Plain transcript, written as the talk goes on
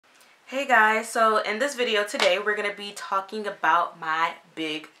Hey guys, so in this video today we're going to be talking about my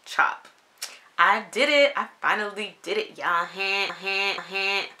big chop. I did it. I finally did it, y'all.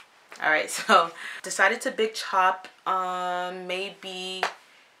 Alright, so decided to big chop maybe,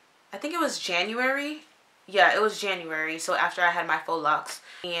 I think it was January. Yeah, it was January, so after I had my full locks.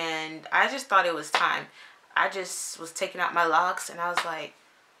 And I just thought it was time. I just was taking out my locks and I was like,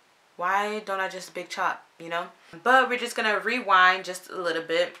 why don't I just big chop, you know? But we're just going to rewind just a little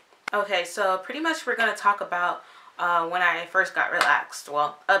bit. Okay, so pretty much we're going to talk about when I first got relaxed.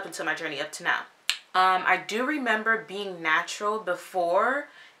 Well, up until my journey up to now. I do remember being natural before,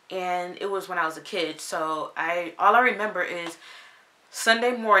 and it was when I was a kid. So all I remember is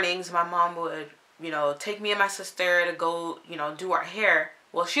Sunday mornings, my mom would, take me and my sister to go, do our hair.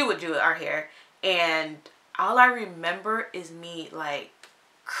 Well, she would do our hair. And all I remember is me, like,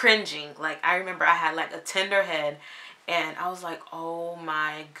 cringing. Like, I remember I had, like, a tender head. And I was like, oh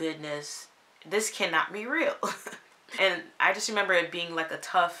my goodness, this cannot be real. And I just remember it being like a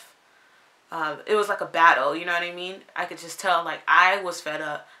tough, it was like a battle, you know what I mean? I could just tell, like, I was fed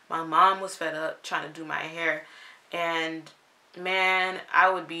up. My mom was fed up trying to do my hair. And man, I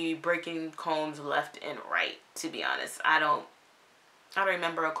would be breaking combs left and right, to be honest. I don't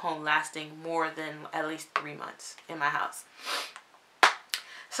remember a comb lasting more than at least 3 months in my house.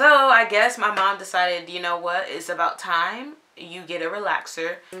 So I guess my mom decided, you know what, it's about time you get a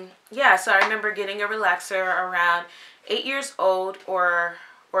relaxer. Yeah, so I remember getting a relaxer around 8 years old or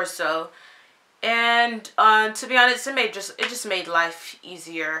so. And to be honest, it just made life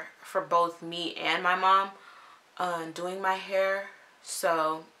easier for both me and my mom doing my hair.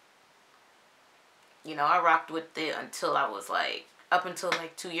 So, I rocked with it until up until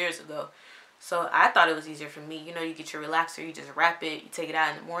like 2 years ago. So I thought it was easier for me. You get your relaxer, you just wrap it, you take it out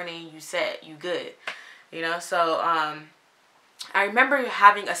in the morning, you set, you good. So I remember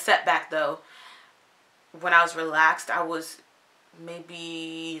having a setback though. When I was relaxed, I was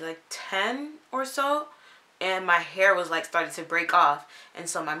maybe like 10 or so, and my hair was like starting to break off. And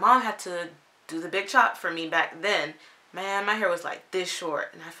so my mom had to do the big chop for me back then. Man, my hair was like this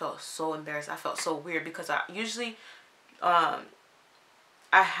short, and I felt so embarrassed. I felt so weird because I usually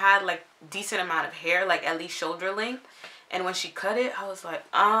I had like decent amount of hair, like at least shoulder length. And when she cut it, I was like,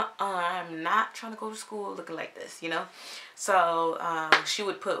 I'm not trying to go to school looking like this, So she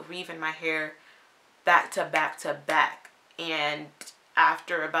would put weave in my hair back to back to back. And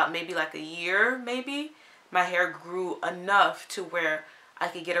after about maybe like a year, my hair grew enough to where I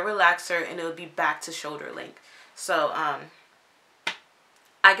could get a relaxer and it would be back to shoulder length. So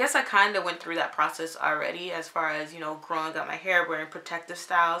I guess I kind of went through that process already as far as, growing out my hair, wearing protective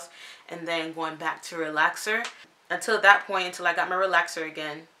styles, and then going back to relaxer. Until that point, until I got my relaxer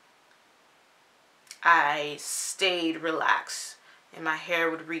again, I stayed relaxed. And my hair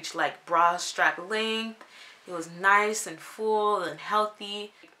would reach like bra strap length. It was nice and full and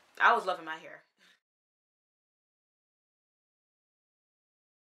healthy. I was loving my hair.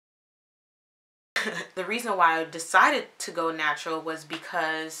 The reason why I decided to go natural was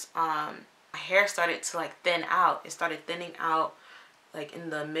because my hair started to like thin out. It started thinning out like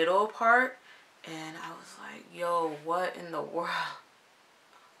in the middle part, and I was like, yo, what in the world?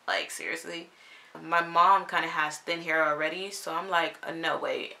 Like, seriously? My mom kind of has thin hair already, so I'm like, no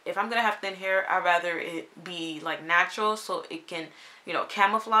way. If I'm gonna have thin hair, I'd rather it be like natural so it can,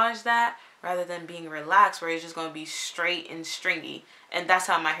 camouflage that, rather than being relaxed where it's just gonna be straight and stringy. And that's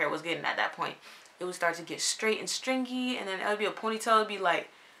how my hair was getting at that point. It would start to get straight and stringy, and then it would be a ponytail. It would be like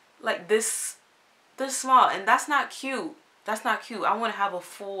this small, and that's not cute. That's not cute. I want to have a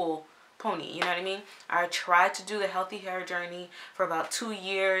full pony, you know what I mean? I tried to do the healthy hair journey for about 2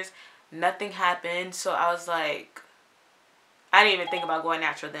 years. Nothing happened, so I was like, I didn't even think about going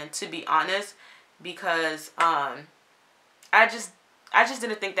natural then, to be honest, because I just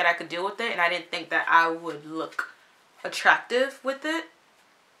didn't think that I could deal with it, and I didn't think that I would look attractive with it.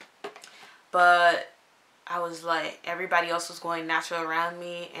 But I was like, everybody else was going natural around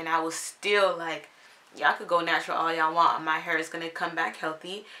me, and I was still like, y'all could go natural all y'all want. My hair is gonna come back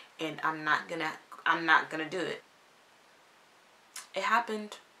healthy, and I'm not gonna do it. It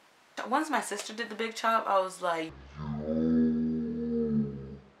happened. Once my sister did the big chop, I was like,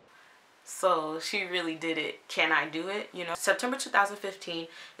 so she really did it. Can I do it? September 2015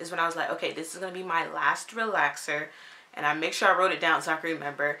 is when I was like, okay, this is gonna be my last relaxer, and I make sure I wrote it down so I can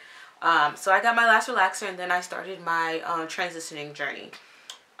remember. So I got my last relaxer, and then I started my transitioning journey.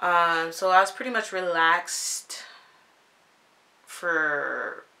 So I was pretty much relaxed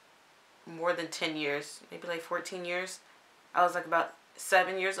for more than 10 years, maybe like 14 years. I was like about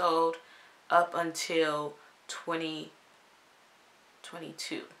 7 years old up until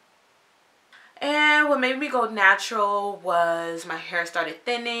 2022. And what made me go natural was my hair started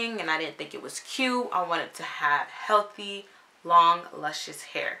thinning and I didn't think it was cute. I wanted to have healthy, long, luscious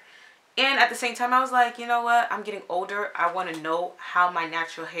hair. And at the same time, I was like, you know what? I'm getting older. I want to know how my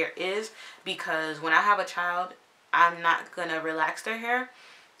natural hair is, because when I have a child, I'm not going to relax their hair.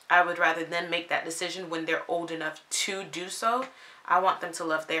 I would rather them make that decision when they're old enough to do so. I want them to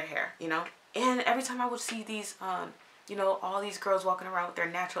love their hair, you know? And every time I would see these, you know, all these girls walking around with their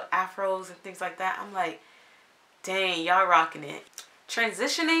natural afros and things like that, I'm like, dang, y'all rocking it.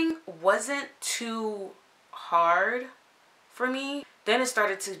 Transitioning wasn't too hard for me. Then it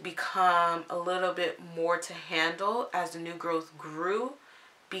started to become a little bit more to handle as the new growth grew,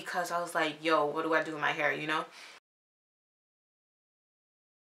 because I was like, yo, what do I do with my hair, you know?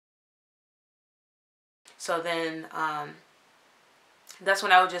 So then that's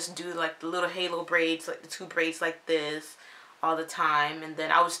when I would just do like the little halo braids, like the two braids like this all the time. And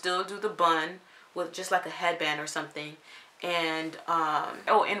then I would still do the bun with just like a headband or something. And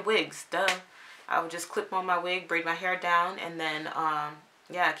oh, and wigs, duh. I would just clip on my wig, braid my hair down, and then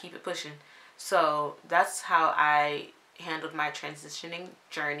yeah, keep it pushing. So that's how I handled my transitioning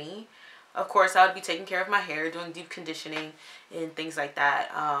journey. Of course, I would be taking care of my hair, doing deep conditioning and things like that,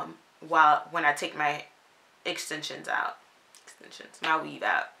 when I take my extensions out. My weave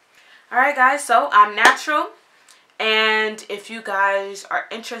out. Alright guys, so I'm natural, and if you guys are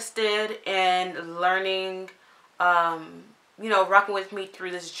interested in learning, you know, rocking with me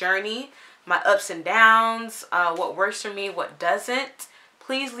through this journey, my ups and downs, what works for me, what doesn't,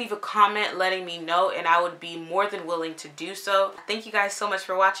 please leave a comment letting me know, and I would be more than willing to do so. Thank you guys so much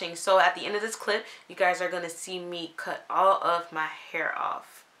for watching. So at the end of this clip, you guys are going to see me cut all of my hair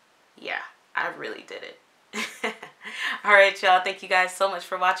off. Yeah, I really did it. Alright y'all, thank you guys so much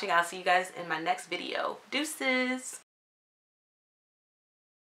for watching. I'll see you guys in my next video. Deuces!